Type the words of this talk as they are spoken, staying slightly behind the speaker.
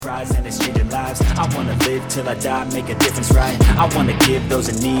Rise and it's changing lives. I wanna live till I die, make a difference, right? I wanna give those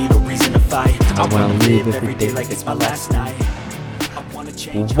in need a reason to fight. I wanna live every day like it's my last night. I wanna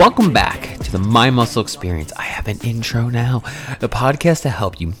change. Welcome back to the My Muscle Experience. I have an intro now. The podcast to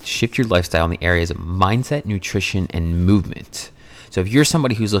help you shift your lifestyle in the areas of mindset, nutrition, and movement. So if you're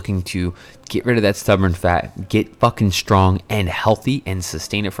somebody who's looking to get rid of that stubborn fat, get fucking strong and healthy, and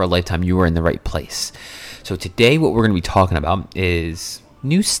sustain it for a lifetime, you are in the right place. So today what we're going to be talking about is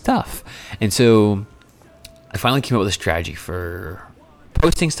new stuff. And so I finally came up with a strategy for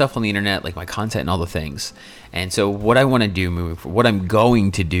posting stuff on the internet, like my content and all the things. And so what I want to do moving forward, what I'm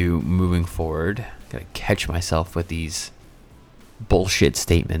going to do moving forward, gotta catch myself with these bullshit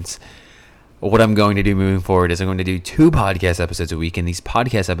statements. What I'm going to do moving forward is I'm going to do 2 podcast episodes a week, and these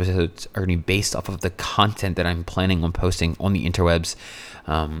podcast episodes are going to be based off of the content that I'm planning on posting on the interwebs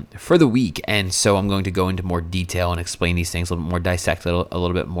for the week. And so I'm going to go into more detail and explain these things a little bit more, dissect a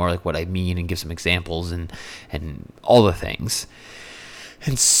little bit more, like what I mean, and give some examples and all the things.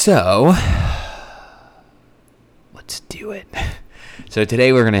 And so let's do it. So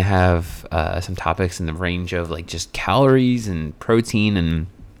today we're going to have some topics in the range of like just calories and protein, and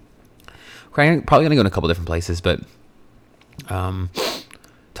we're probably going to go in a couple different places, but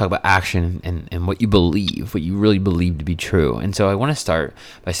talk about action and what you believe, what you really believe to be true. And so I want to start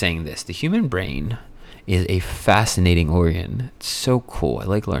by saying this. The human brain is a fascinating organ. It's so cool. I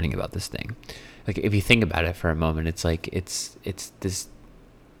like learning about this thing. Like, if you think about it for a moment, it's like it's this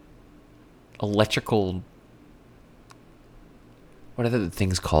electrical, what are the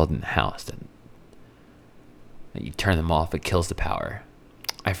things called in the house that you turn them off, it kills the power?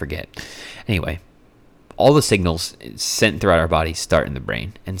 I forget. Anyway, all the signals sent throughout our body start in the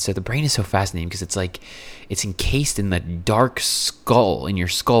brain. And so the brain is so fascinating because it's like it's encased in that dark skull, in your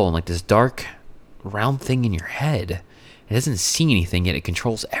skull, and like this dark round thing in your head. It doesn't see anything, yet it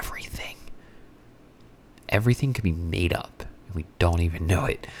controls everything. Everything could be made up, and we don't even know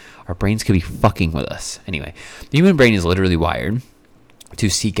it. Our brains could be fucking with us. Anyway, the human brain is literally wired to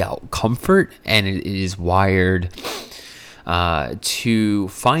seek out comfort, and it is wired to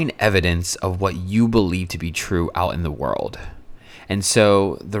find evidence of what you believe to be true out in the world. And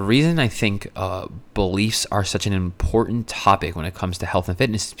so the reason I think beliefs are such an important topic when it comes to health and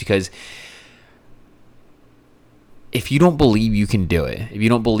fitness is because if you don't believe you can do it, if you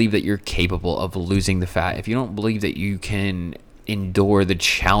don't believe that you're capable of losing the fat, if you don't believe that you can endure the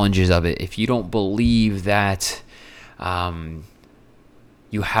challenges of it, if you don't believe that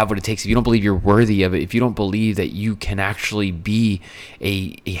you have what it takes, if you don't believe you're worthy of it, if you don't believe that you can actually be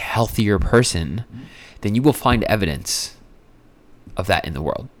a healthier person, then you will find evidence of that in the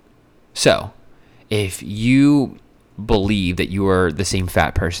world. So if you believe that you are the same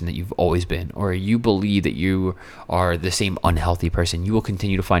fat person that you've always been, or you believe that you are the same unhealthy person, you will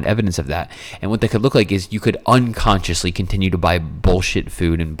continue to find evidence of that. And what that could look like is you could unconsciously continue to buy bullshit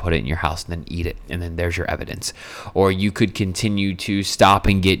food and put it in your house and then eat it, and then there's your evidence. Or you could continue to stop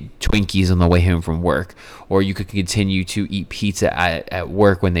and get Twinkies on the way home from work, or you could continue to eat pizza at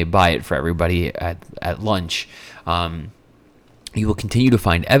work when they buy it for everybody at lunch. You will continue to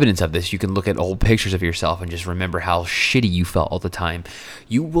find evidence of this. You can look at old pictures of yourself and just remember how shitty you felt all the time.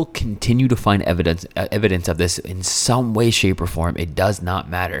 You will continue to find evidence of this in some way, shape, or form. It does not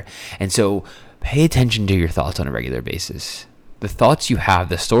matter. And so pay attention to your thoughts on a regular basis. The thoughts you have,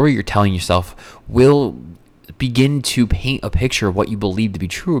 the story you're telling yourself will begin to paint a picture of what you believe to be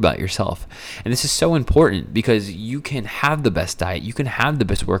true about yourself. And this is so important because you can have the best diet, you can have the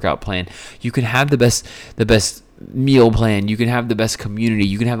best workout plan, you can have the best meal plan, you can have the best community,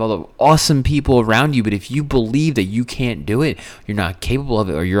 you can have all the awesome people around you, but if you believe that you can't do it, you're not capable of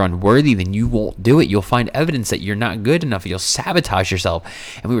it, or you're unworthy, then you won't do it. You'll find evidence that you're not good enough. You'll sabotage yourself.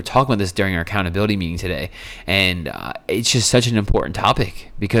 And we were talking about this during our accountability meeting today, and it's just such an important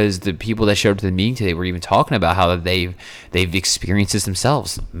topic because the people that showed up to the meeting today were even talking about how they've experienced this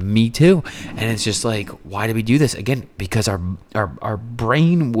themselves. Me too. And it's just like, why do we do this? Again, because our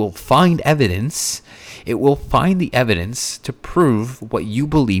brain will find evidence. It will find the evidence to prove what you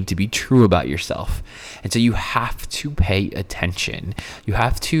believe to be true about yourself. And so you have to pay attention. You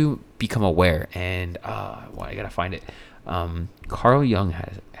have to become aware. And I gotta find it. Carl Jung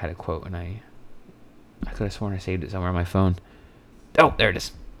had a quote, and I could have sworn I saved it somewhere on my phone. Oh, there it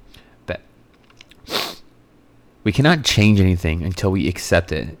is. Bet. We cannot change anything until we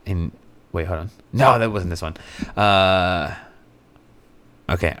accept it. And wait, hold on. No, that wasn't this one.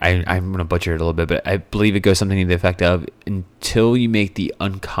 Okay, I'm going to butcher it a little bit, but I believe it goes something to the effect of, until you make the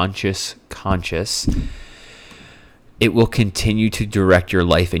unconscious conscious, it will continue to direct your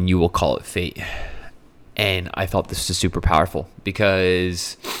life and you will call it fate. And I thought this was super powerful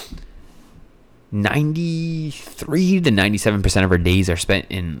because 93 to 97% of our days are spent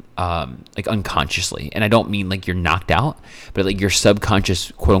in like unconsciously. And I don't mean like you're knocked out, but like your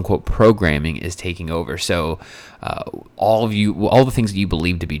subconscious quote unquote programming is taking over. So all the things that you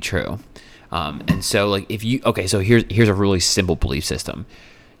believe to be true. And so like so here's a really simple belief system.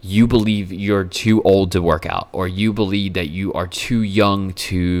 You believe you're too old to work out, or you believe that you are too young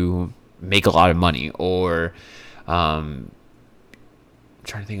to make a lot of money, or I'm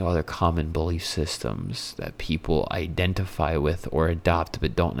trying to think of other common belief systems that people identify with or adopt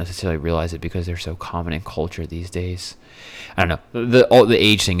but don't necessarily realize it because they're so common in culture these days. I don't know. The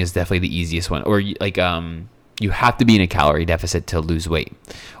age thing is definitely the easiest one. Or like you have to be in a calorie deficit to lose weight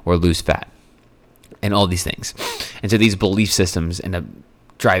or lose fat and all these things. And so these belief systems end up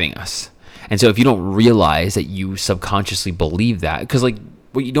driving us. And so if you don't realize that you subconsciously believe that, because like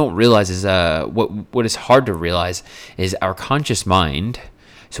what you don't realize is what is hard to realize is our conscious mind.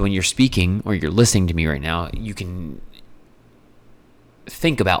 So when you're speaking or you're listening to me right now, you can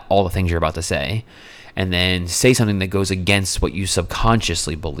think about all the things you're about to say and then say something that goes against what you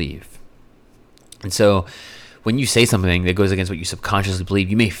subconsciously believe. And so when you say something that goes against what you subconsciously believe,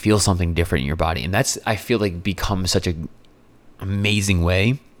 you may feel something different in your body. And that's, I feel like, becomes such an amazing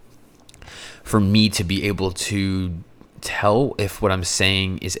way for me to be able to tell if what I'm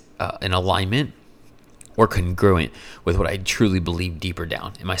saying is in alignment or congruent with what I truly believe deeper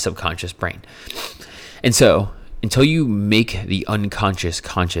down in my subconscious brain. And so until you make the unconscious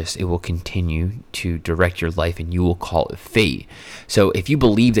conscious, it will continue to direct your life and you will call it fate. So if you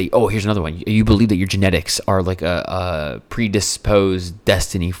believe that, here's another one. You believe that your genetics are like a predisposed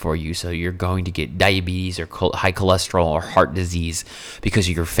destiny for you. So you're going to get diabetes or high cholesterol or heart disease because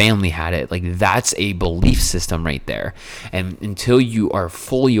your family had it. Like that's a belief system right there. And until you are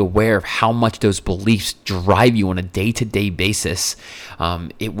fully aware of how much those beliefs drive you on a day-to-day basis,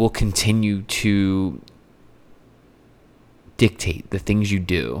 it will continue to dictate the things you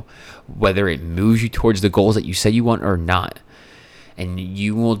do, whether it moves you towards the goals that you say you want or not. And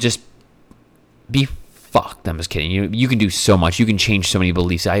you will just be fucked. I'm just kidding. You can do so much. You can change so many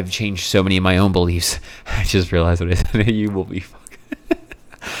beliefs. I've changed so many of my own beliefs. I just realized what I said. You will be fucked.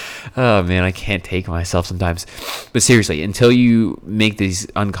 Oh man, I can't take myself sometimes. But seriously, until you make these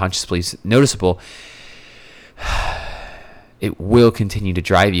unconscious beliefs noticeable, it will continue to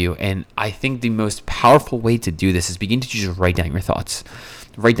drive you. And I think the most powerful way to do this is begin to just write down your thoughts.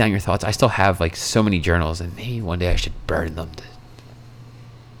 Write down your thoughts. I still have like so many journals, and maybe one day I should burn them.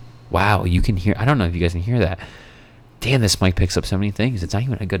 Wow, you can hear. I don't know if you guys can hear that. Damn, this mic picks up so many things. It's not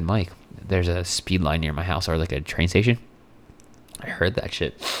even a good mic. There's a speed line near my house, or like a train station. I heard that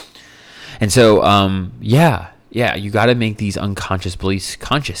shit. And so, yeah, you got to make these unconscious beliefs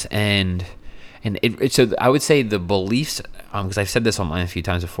conscious. And so I would say the beliefs, because I've said this online a few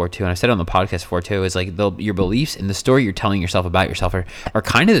times before too, and I've said it on the podcast before too, is like your beliefs and the story you're telling yourself about yourself are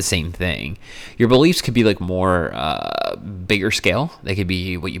kind of the same thing. Your beliefs could be like more bigger scale. They could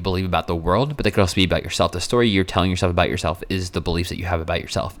be what you believe about the world, but they could also be about yourself. The story you're telling yourself about yourself is the beliefs that you have about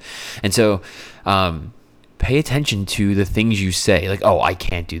yourself. And so pay attention to the things you say, like, oh, I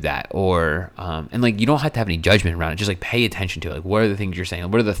can't do that, or and like you don't have to have any judgment around it. Just like pay attention to it. Like, what are the things you're saying?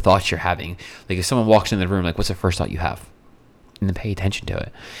 What are the thoughts you're having? Like if someone walks in the room, like what's the first thought you have? And then pay attention to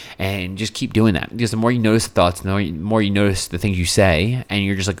it, and just keep doing that. Because the more you notice the thoughts, the more you notice the things you say, and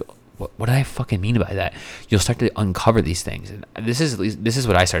you're just like, what did I fucking mean by that? You'll start to uncover these things. And this is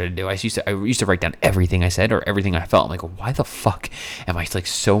what I started to do. I used to write down everything I said or everything I felt. I'm like, why the fuck am I like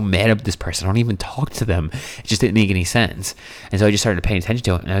so mad at this person? I don't even talk to them. It just didn't make any sense. And so I just started paying attention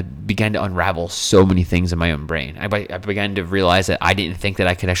to it, and I began to unravel so many things in my own brain. I began to realize that I didn't think that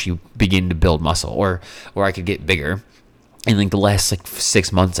I could actually begin to build muscle or I could get bigger. In like the last like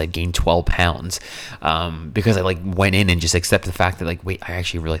 6 months, I gained 12 pounds because I like went in and just accepted the fact that like, wait, I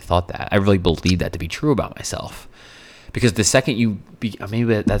actually really thought that. I really believed that to be true about myself. Because the second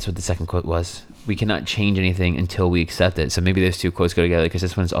maybe that's what the second quote was. We cannot change anything until we accept it. So maybe those two quotes go together, because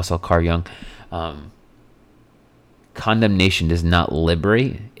this one's also Carl Jung. Condemnation does not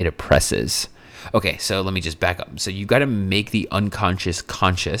liberate, it oppresses. Okay, so let me just back up. So you got to make the unconscious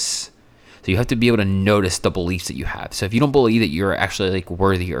conscious. So you have to be able to notice the beliefs that you have. So if you don't believe that you're actually like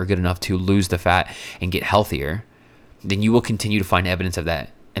worthy or good enough to lose the fat and get healthier, then you will continue to find evidence of that.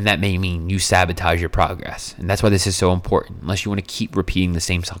 And that may mean you sabotage your progress. And that's why this is so important. Unless you want to keep repeating the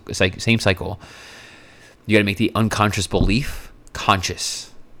same cycle, you got to make the unconscious belief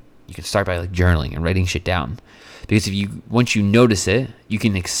conscious. You can start by like journaling and writing shit down. Because once you notice it, you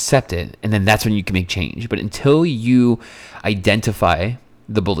can accept it, and then that's when you can make change. But until you identify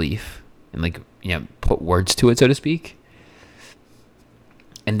the belief, and like, put words to it, so to speak,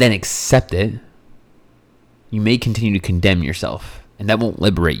 and then accept it, you may continue to condemn yourself, and that won't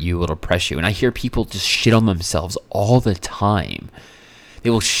liberate you. It'll oppress you. And I hear people just shit on themselves all the time. They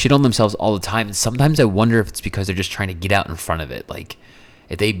will shit on themselves all the time, and sometimes I wonder if it's because they're just trying to get out in front of it. Like,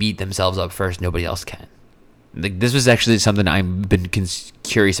 if they beat themselves up first, nobody else can. Like, this was actually something I've been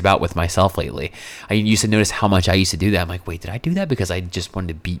curious about with myself lately. I used to notice how much I used to do that. I'm like, wait, did I do that because I just wanted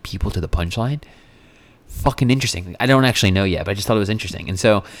to beat people to the punchline? Fucking interesting. I don't actually know yet, but I just thought it was interesting. And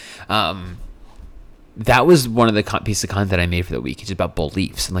so, that was one of the pieces of content I made for the week. It's about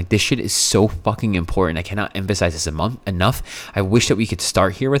beliefs. And like, this shit is so fucking important. I cannot emphasize this enough. I wish that we could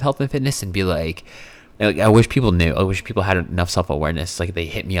start here with health and fitness and be like, I wish people knew. I wish people had enough self-awareness. Like, they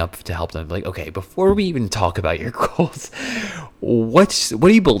hit me up to help them. Like, okay, before we even talk about your goals, what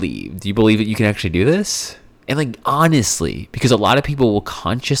do you believe? Do you believe that you can actually do this? And like, honestly, because a lot of people will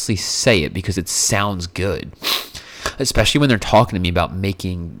consciously say it because it sounds good. Especially when they're talking to me about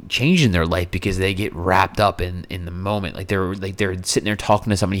making change in their life, because they get wrapped up in the moment. Like, they're sitting there talking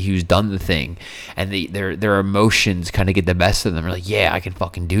to somebody who's done the thing, and their emotions kind of get the best of them. They're like, yeah, I can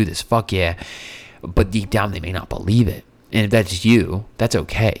fucking do this. Fuck yeah. But deep down, they may not believe it. And if that's you, that's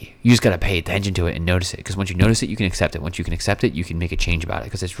okay. You just got to pay attention to it and notice it. Because once you notice it, you can accept it. Once you can accept it, you can make a change about it.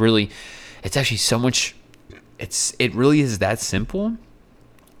 Because it's actually so much, it really is that simple.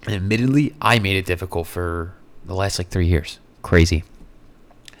 And admittedly, I made it difficult for the last like 3 years. Crazy.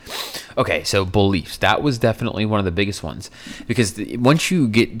 Okay, so beliefs. That was definitely one of the biggest ones. Because once you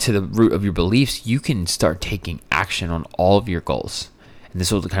get to the root of your beliefs, you can start taking action on all of your goals. And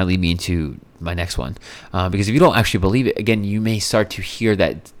this will kind of lead me into my next one. Because if you don't actually believe it, again, you may start to hear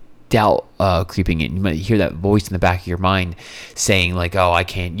that doubt creeping in. You might hear that voice in the back of your mind saying like, oh,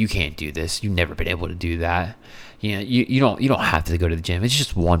 you can't do this. You've never been able to do that. You don't have to go to the gym. It's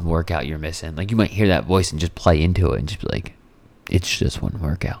just one workout you're missing. Like, you might hear that voice and just play into it and just be like, it's just one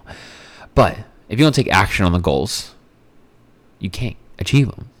workout. But if you don't take action on the goals, you can't achieve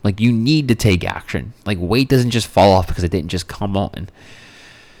them. Like, you need to take action. Like, weight doesn't just fall off because it didn't just come on.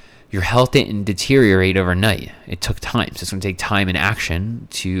 Your health didn't deteriorate overnight. It took time. So it's going to take time and action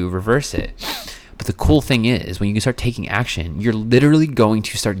to reverse it. But the cool thing is, when you start taking action, you're literally going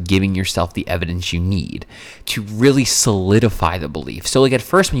to start giving yourself the evidence you need to really solidify the belief. So like, at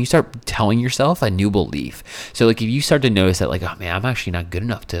first, when you start telling yourself a new belief, so like, if you start to notice that like, oh man, I'm actually not good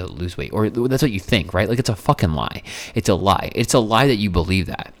enough to lose weight, or that's what you think, right? Like, it's a fucking lie. It's a lie. It's a lie that you believe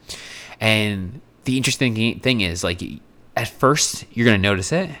that. And the interesting thing is, like, at first, you're going to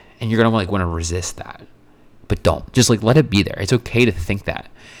notice it and you're going to like want to resist that. But don't. Just like, let it be there. It's okay to think that.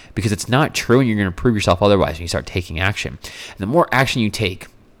 Because it's not true, and you're going to prove yourself otherwise when you start taking action. And the more action you take,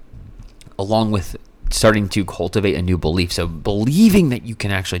 along with starting to cultivate a new belief, so believing that you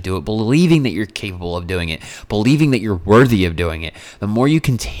can actually do it, believing that you're capable of doing it, believing that you're worthy of doing it, the more you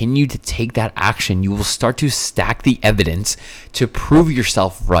continue to take that action, you will start to stack the evidence to prove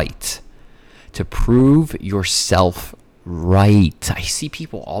yourself right. To prove yourself right. I see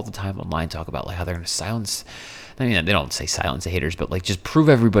people all the time online talk about like how they're going to silence. I mean, they don't say silence the haters, but like, just prove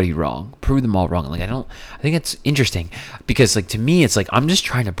everybody wrong, prove them all wrong. And like, I think it's interesting because like, to me, it's like, I'm just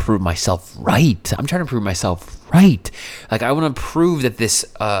trying to prove myself right. I'm trying to prove myself right. Like, I want to prove that this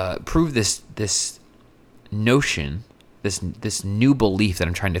notion, this new belief that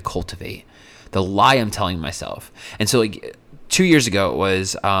I'm trying to cultivate, the lie I'm telling myself. And so like 2 years ago it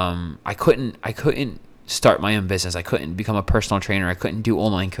was, I couldn't start my own business. I couldn't become a personal trainer. I couldn't do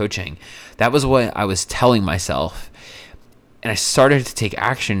online coaching. That was what I was telling myself. And I started to take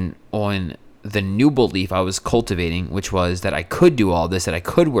action on the new belief I was cultivating, which was that I could do all this, that I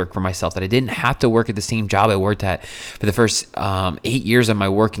could work for myself, that I didn't have to work at the same job I worked at for the first 8 years of my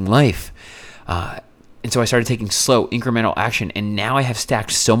working life. And so I started taking slow, incremental action. And now I have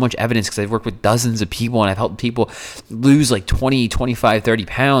stacked so much evidence because I've worked with dozens of people and I've helped people lose like 20, 25, 30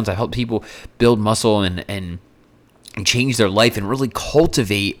 pounds. I've helped people build muscle and change their life and really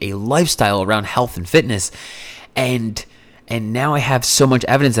cultivate a lifestyle around health and fitness. And now I have so much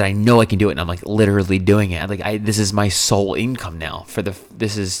evidence that I know I can do it. And I'm like literally doing it. Like, this is my sole income now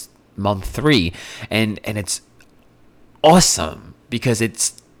this is month 3. And it's awesome because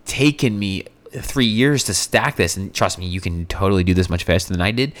it's taken me 3 years to stack this. And trust me, you can totally do this much faster than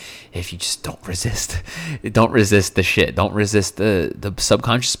I did if you just don't resist. Don't resist the shit. Don't resist the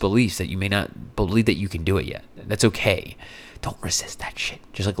subconscious beliefs that you may not believe that you can do it yet. That's okay. Don't resist that shit.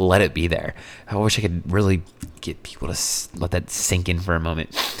 Just like, let it be there. I wish I could really get people to let that sink in for a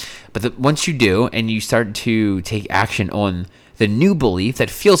moment. But once you do, and you start to take action on the new belief that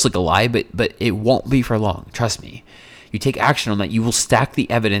feels like a lie, but it won't be for long. Trust me. you take action on that, you will stack the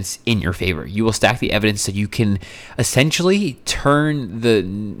evidence in your favor. You will stack the evidence so you can essentially turn the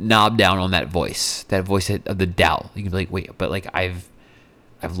knob down on that voice of the doubt. You can be like, wait, but like I've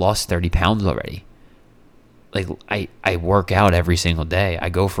lost 30 pounds already. Like I work out every single day. I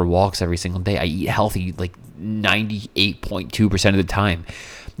go for walks every single day. I eat healthy like 98.2% of the time.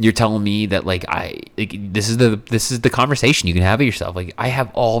 You're telling me that this is the conversation you can have with yourself. Like, I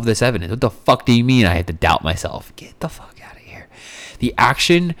have all of this evidence. What the fuck do you mean I have to doubt myself? Get the fuck out of here. The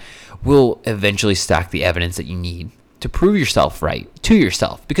action will eventually stack the evidence that you need to prove yourself right to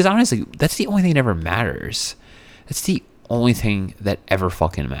yourself. Because honestly, that's the only thing that ever matters. That's the only thing that ever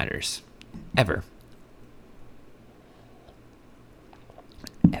fucking matters. Ever.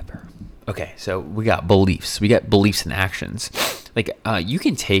 Okay, so we got beliefs. We got beliefs and actions. Like, you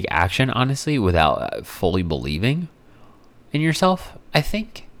can take action, honestly, without fully believing in yourself, I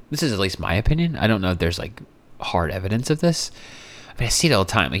think. This is at least my opinion. I don't know if there's, like, hard evidence of this. I mean, I see it all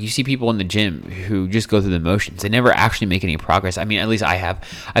the time. Like, you see people in the gym who just go through the motions. They never actually make any progress. I mean, at least I have.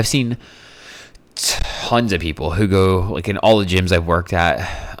 I've seen tons of people who go, like, in all the gyms I've worked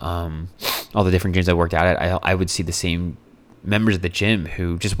at, all the different gyms I've worked at, I would see the same members of the gym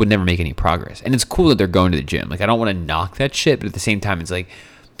who just would never make any progress. And it's cool that they're going to the gym. Like, I don't want to knock that shit, but at the same time, it's like,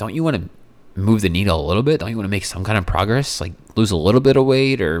 don't you want to move the needle a little bit? Don't you want to make some kind of progress? Like, lose a little bit of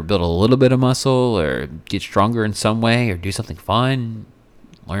weight or build a little bit of muscle or get stronger in some way or do something fun,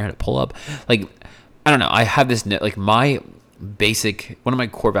 learn how to pull up. Like, I don't know. I have this, like, my basic, one of my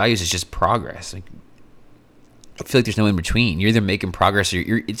core values is just progress. Like, I feel like there's no in between. You're either making progress or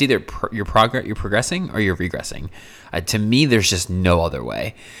it's either you're progressing or you're regressing. To me, there's just no other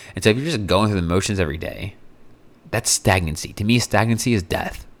way. And so if you're just going through the motions every day, that's stagnancy. To me, stagnancy is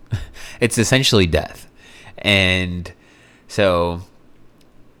death. It's essentially death. And so,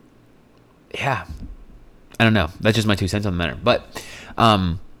 yeah, I don't know. That's just my 2 cents on the matter. But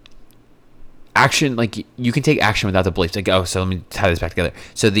action, like, you can take action without the beliefs. Like, oh, so let me tie this back together.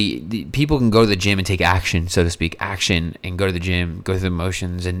 So the people can go to the gym and take action, so to speak, and go to the gym, go through the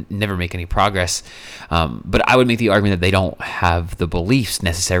motions and never make any progress. But I would make the argument that they don't have the beliefs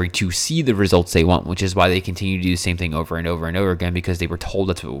necessary to see the results they want, which is why they continue to do the same thing over and over and over again, because they were told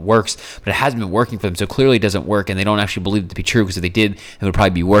that's what works, but it hasn't been working for them. So clearly it doesn't work, and they don't actually believe it to be true, because if they did, it would probably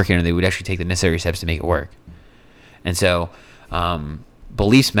be working, and they would actually take the necessary steps to make it work. And so,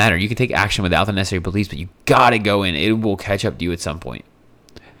 beliefs matter. You can take action without the necessary beliefs, but you gotta go in. It will catch up to you at some point.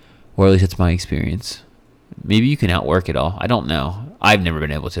 Or at least that's my experience. Maybe you can outwork it all. I don't know. I've never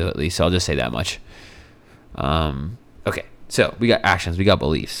been able to, at least, so I'll just say that much. Okay, so we got actions, we got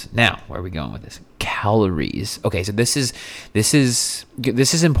beliefs. Now, where are we going with this? Calories. Okay, so this is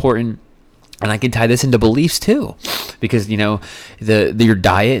important, and I can tie this into beliefs too, because your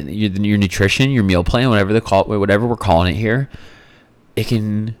diet, your nutrition, your meal plan, whatever we're calling it here, it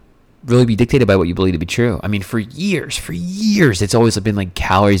can really be dictated by what you believe to be true. I mean, for years, it's always been like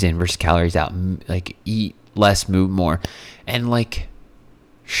calories in versus calories out. Like, eat less, move more. And like,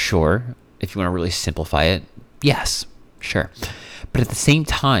 sure, if you want to really simplify it, yes, sure. But at the same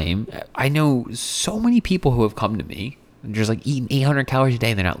time, I know so many people who have come to me and just like eating 800 calories a day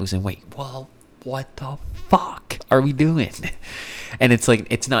and they're not losing weight. Well, what the fuck are we doing? And it's like,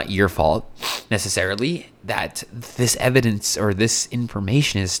 it's not your fault necessarily that this evidence or this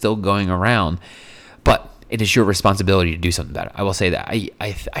information is still going around, but it is your responsibility to do something about it. I will say that.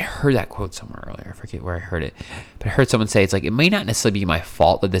 I heard that quote somewhere earlier. I forget where I heard it, but I heard someone say, it's like, it may not necessarily be my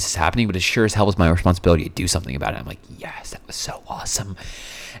fault that this is happening, but it sure as hell is my responsibility to do something about it. I'm like, yes, that was so awesome.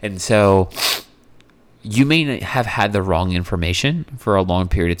 And so you may have had the wrong information for a long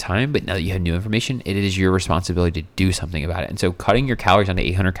period of time, but now that you have new information, it is your responsibility to do something about it. And so cutting your calories down to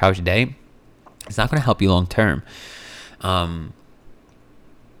 800 calories a day, it's not going to help you long term.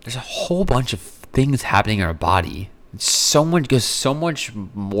 There's a whole bunch of things happening in our body. Goes so much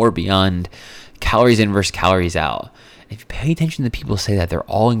more beyond calories in versus calories out. If you pay attention to people say that, they're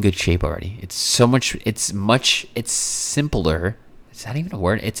all in good shape already. It's simpler. Is that even a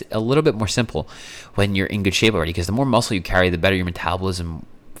word? It's a little bit more simple when you're in good shape already, because the more muscle you carry, the better your metabolism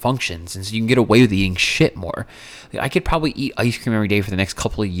functions, and so you can get away with eating shit more. Like, I could probably eat ice cream every day for the next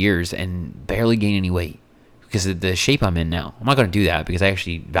couple of years and barely gain any weight because of the shape I'm in now. I'm not going to do that because I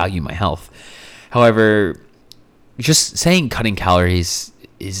actually value my health. However, just saying cutting calories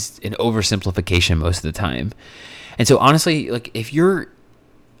is an oversimplification most of the time. And so honestly, like, if you're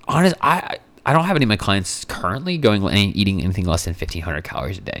honest, I don't have any of my clients currently eating anything less than 1,500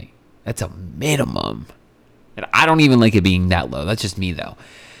 calories a day. That's a minimum. And I don't even like it being that low. That's just me, though.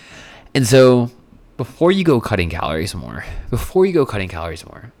 And so before you go cutting calories more,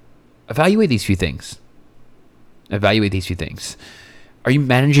 evaluate these few things. evaluate these few things. Are you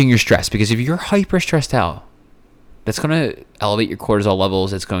managing your stress? Because if you're hyper stressed out, that's going to elevate your cortisol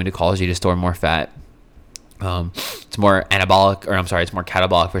levels. It's going to cause you to store more fat. It's more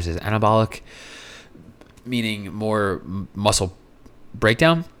catabolic versus anabolic, meaning more muscle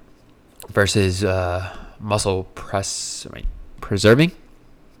breakdown versus muscle preserving.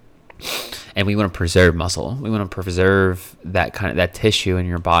 And we want to preserve muscle. We want to preserve that tissue in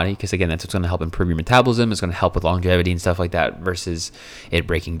your body, because again, that's what's going to help improve your metabolism. It's going to help with longevity and stuff like that, versus it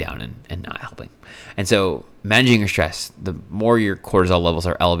breaking down and not helping. And so managing your stress, the more your cortisol levels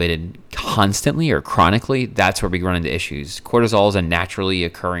are elevated constantly or chronically, that's where we run into issues. Cortisol is a naturally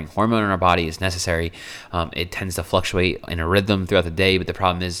occurring hormone in our body. It's necessary. It tends to fluctuate in a rhythm throughout the day, but the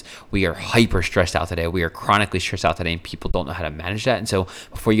problem is we are hyper stressed out today. We are chronically stressed out today, and people don't know how to manage that. And so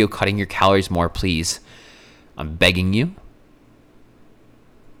before you go cutting your calories more, please, I'm begging you,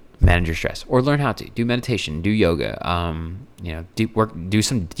 manage your stress, or learn how to do meditation, do yoga, do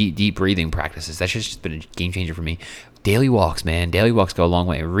some deep breathing practices. That's just been a game changer for me. Daily walks, man. Daily walks go a long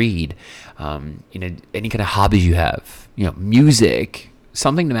way. Read, any kind of hobbies you have, music,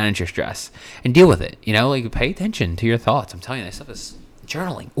 something to manage your stress and deal with it. Pay attention to your thoughts. I'm telling you, this stuff is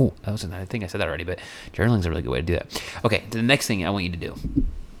journaling. Oh, I think I said that already, but journaling is a really good way to do that. Okay, the next thing I want you to do.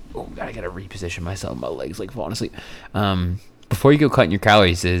 Oh God, I gotta reposition myself. My legs falling asleep. Before you go cutting your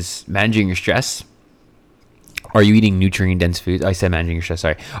calories is managing your stress. Are you eating nutrient-dense foods? I said managing your stress,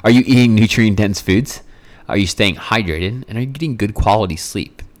 sorry. Are you eating nutrient-dense foods? Are you staying hydrated? And are you getting good quality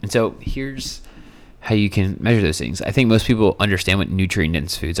sleep? And so here's how you can measure those things. I think most people understand what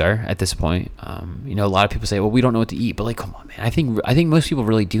nutrient-dense foods are at this point. A lot of people say, well, we don't know what to eat. But come on, man. I think most people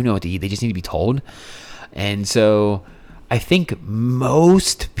really do know what to eat. They just need to be told. And so I think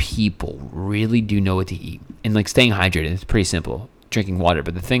most people really do know what to eat. And staying hydrated is pretty simple. Drinking water.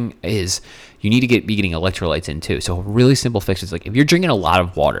 But the thing is, you need to be getting electrolytes in too. So really simple fixes. If you're drinking a lot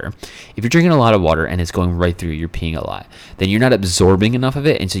of water and it's going right through, you're peeing a lot, then you're not absorbing enough of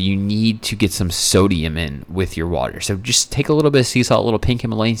it. And so you need to get some sodium in with your water. So just take a little bit of sea salt, a little pink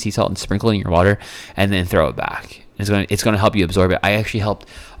Himalayan sea salt, and sprinkle it in your water, and then throw it back. It's going to help you absorb it. I actually helped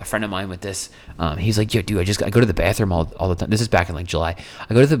a friend of mine with this. He's like, yo, dude, I go to the bathroom all the time. This is back in July.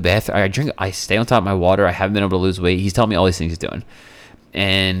 I go to the bathroom. I stay on top of my water. I haven't been able to lose weight. He's telling me all these things he's doing.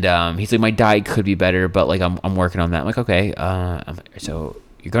 And he's like, my diet could be better, but I'm working on that. I'm like, okay. So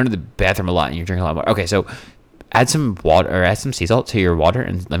you're going to the bathroom a lot and you're drinking a lot of water. Okay, so add some water or add some sea salt to your water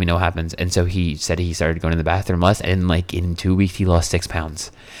and let me know what happens. And so he said he started going to the bathroom less, and in 2 weeks he lost 6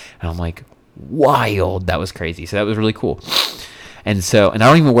 pounds. And I'm like, wild. That was crazy. So that was really cool. And I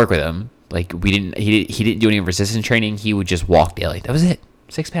don't even work with him. He didn't do any resistance training. He would just walk daily. That was it.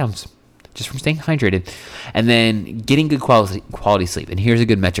 6 pounds just from staying hydrated, and then getting good quality sleep. And here's a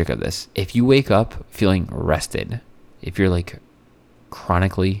good metric of this. If you wake up feeling rested, if you're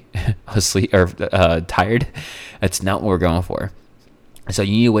chronically asleep or tired, that's not what we're going for. So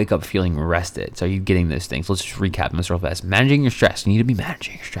you need to wake up feeling rested. So are you getting those things? Let's just recap this real fast. Managing your stress. You need to be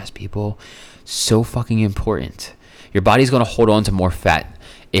managing your stress, people. So fucking important. Your body's going to hold on to more fat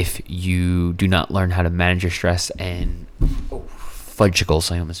if you do not learn how to manage your stress. And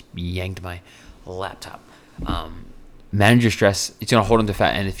fudgicles, I almost yanked my laptop. Manage your stress. It's going to hold on to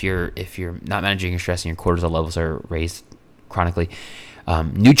fat. And if you're not managing your stress and your cortisol levels are raised chronically,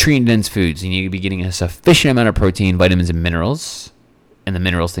 nutrient-dense foods. You need to be getting a sufficient amount of protein, vitamins, and minerals. And the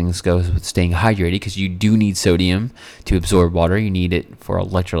minerals things goes with staying hydrated, because you do need sodium to absorb water. You need it for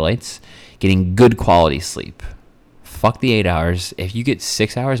electrolytes. Getting good quality sleep. Fuck the 8 hours. If you get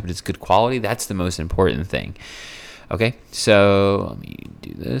 6 hours, but it's good quality, that's the most important thing. Okay, so let me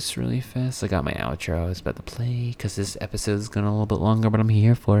do this really fast. I got my outro. It's about to play because this episode is going a little bit longer, but I'm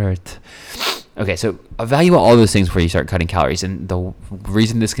here for it. Okay, so evaluate all those things before you start cutting calories. And the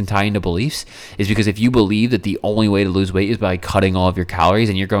reason this can tie into beliefs is because if you believe that the only way to lose weight is by cutting all of your calories,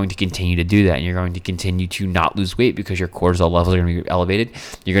 and you're going to continue to do that, and you're going to continue to not lose weight because your cortisol levels are going to be elevated,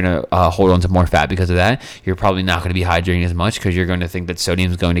 you're going to hold on to more fat because of that. You're probably not going to be hydrating as much because you're going to think that sodium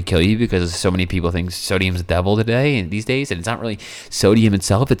is going to kill you, because so many people think sodium's the devil today and these days, and it's not really sodium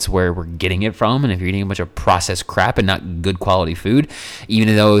itself. It's where we're getting it from. And if you're eating a bunch of processed crap and not good quality food,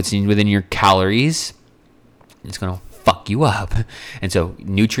 even though it's within your calories, it's going to fuck you up. And so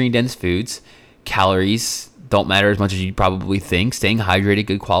nutrient dense foods, calories don't matter as much as you probably think. Staying hydrated,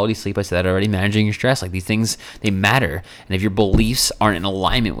 good quality sleep, I said that already. Managing your stress, like these things, they matter. And if your beliefs aren't in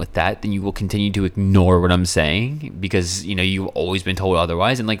alignment with that, then you will continue to ignore what I'm saying because, you've always been told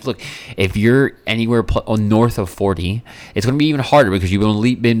otherwise. And like, look, if you're anywhere north of 40, it's going to be even harder because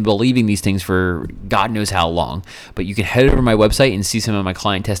you've been believing these things for God knows how long. But you can head over to my website and see some of my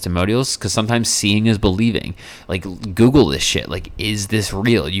client testimonials because sometimes seeing is believing. Like, Google this shit. Like, is this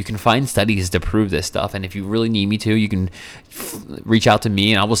real? You can find studies to prove this stuff. And if you really need me to, you can reach out to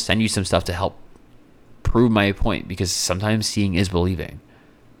me and I will send you some stuff to help prove my point, because sometimes seeing is believing.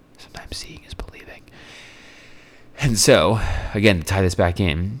 And so, again, to tie this back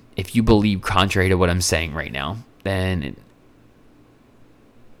in, if you believe contrary to what I'm saying right now, then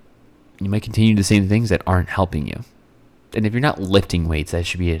you might continue the same things that aren't helping you. And if you're not lifting weights, that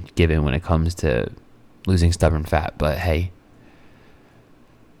should be a given when it comes to losing stubborn fat. But hey,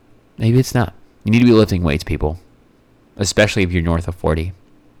 maybe it's not. You need to be lifting weights, people. Especially if you're north of 40.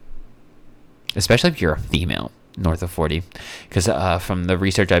 Especially if you're a female north of 40. Because from the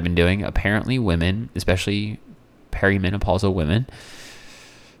research I've been doing, apparently women, especially perimenopausal women,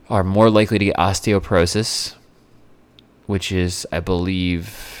 are more likely to get osteoporosis, which is, I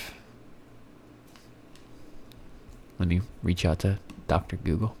believe... Let me reach out to Dr.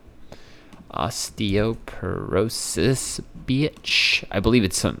 Google. Osteoporosis, bitch. I believe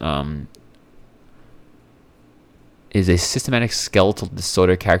it's is a systematic skeletal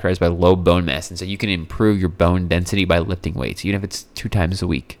disorder characterized by low bone mass. And so you can improve your bone density by lifting weights, even if it's 2 times a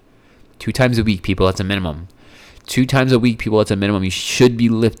week. 2 times a week, people, that's a minimum. 2 times a week, people, that's a minimum. You should be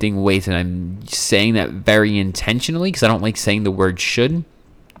lifting weights. And I'm saying that very intentionally because I don't like saying the word should.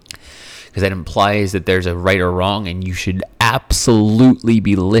 Because that implies that there's a right or wrong, and you should absolutely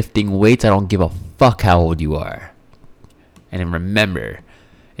be lifting weights. I don't give a fuck how old you are. And then remember,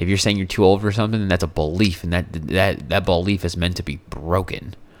 if you're saying you're too old for something, then that's a belief, and that belief is meant to be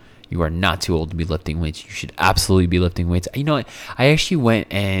broken. You are not too old to be lifting weights. You should absolutely be lifting weights. You know what? I actually went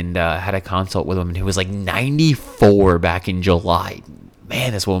and had a consult with a woman who was like 94 back in July.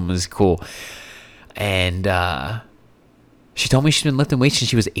 Man, this woman was cool. And she told me she's been lifting weights since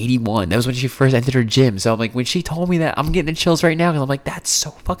she was 81. That was when she first entered her gym. So I'm like, when she told me that, I'm getting the chills right now because I'm like, that's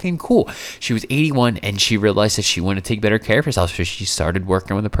so fucking cool. She was 81 and she realized that she wanted to take better care of herself. So she started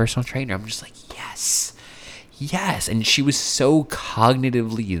working with a personal trainer. I'm just like, yes. And she was so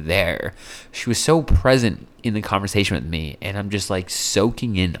cognitively there. She was so present in the conversation with me. And I'm just like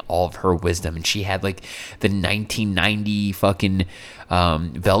soaking in all of her wisdom. And she had like the 1990 fucking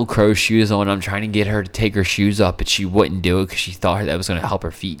Velcro shoes on. I'm trying to get her to take her shoes up, but she wouldn't do it because she thought that was going to help her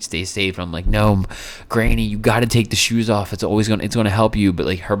feet stay safe. And I'm like, no, Granny, you got to take the shoes off. It's going to help you. But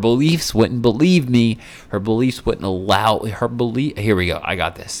like, her beliefs wouldn't believe me. Her beliefs wouldn't allow her belief. Here we go. I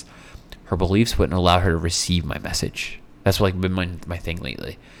got this. Her beliefs wouldn't allow her to receive my message. That's like been my thing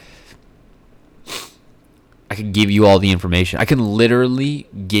lately. I can give you all the information. I can literally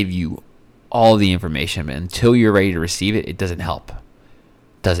give you all the information, but until you're ready to receive it, it doesn't help.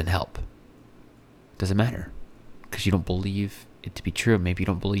 Doesn't matter. Because you don't believe it to be true. Maybe you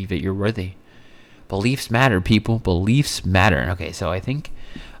don't believe that you're worthy. Beliefs matter, people. Beliefs matter. Okay, so I think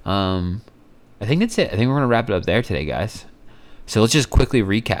that's it. I think we're going to wrap it up there today, guys. So let's just quickly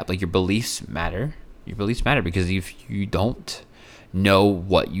recap. Like, your beliefs matter. Your beliefs matter because if you don't know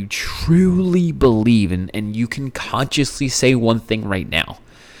what you truly believe, and you can consciously say one thing right now.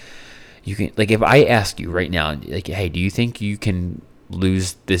 You can, like, if I ask you right now, like, hey, do you think you can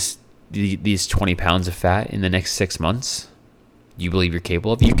lose these 20 pounds of fat in the next 6 months? You believe you're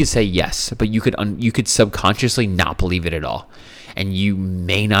capable of? You could say yes, but you could subconsciously not believe it at all, and you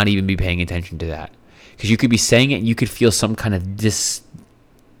may not even be paying attention to that. Because you could be saying it and you could feel some kind of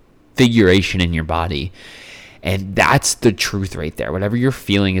disfiguration in your body. And that's the truth right there. Whatever you're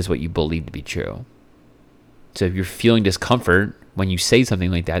feeling is what you believe to be true. So if you're feeling discomfort when you say something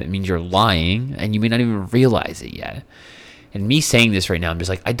like that, it means you're lying and you may not even realize it yet. And me saying this right now, I'm just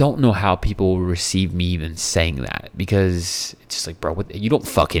like, I don't know how people will receive me even saying that. Because it's just like, bro, you don't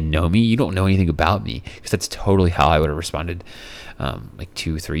fucking know me. You don't know anything about me. Because that's totally how I would have responded like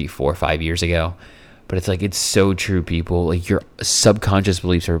 2, 3, 4, 5 years ago. But it's like, it's so true, people. Like, your subconscious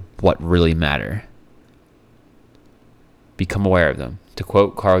beliefs are what really matter. Become aware of them. To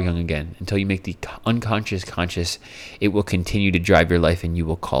quote Carl Jung again, until you make the unconscious conscious, it will continue to drive your life and you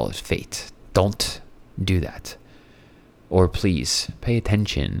will call it fate. Don't do that. Or please pay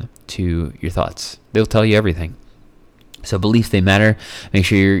attention to your thoughts. They'll tell you everything. So beliefs, they matter. Make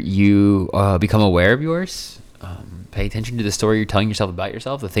sure you become aware of yours. Pay attention to the story you're telling yourself about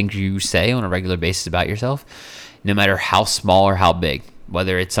yourself, the things you say on a regular basis about yourself, no matter how small or how big.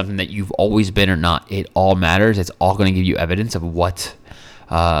 whether it's something that you've always been or not. It all matters. It's all going to give you evidence of what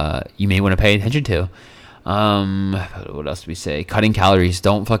you may want to pay attention to. What else do we say? Cutting calories.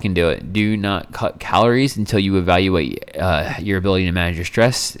 Don't fucking do it. Do not cut calories until you evaluate your ability to manage your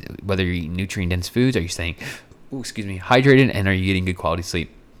stress, whether you're eating nutrient-dense foods, are you staying hydrated, and are you getting good quality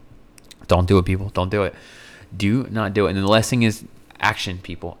sleep? Don't do it, people. Don't do it. Do not do it. And then the last thing is action,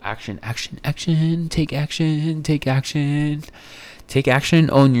 people. Action. Take action. Take action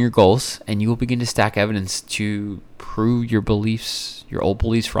on your goals, and you will begin to stack evidence to prove your beliefs, your old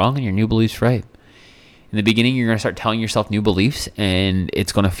beliefs wrong and your new beliefs right. In the beginning, you're going to start telling yourself new beliefs, and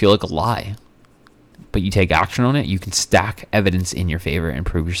it's going to feel like a lie. But you take action on it, you can stack evidence in your favor and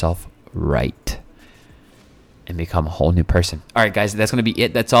prove yourself right and become a whole new person. All right, guys, that's going to be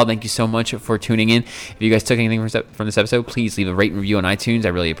it. That's all. Thank you so much for tuning in. If you guys took anything from this episode, please leave a rate and review on iTunes. I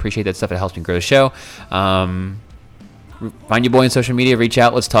really appreciate that stuff. It helps me grow the show. Find your boy on social media. Reach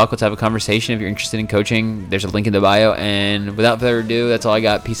out. Let's talk. Let's have a conversation. If you're interested in coaching, there's a link in the bio. And without further ado, that's all I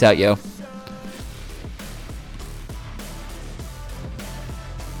got. Peace out, yo.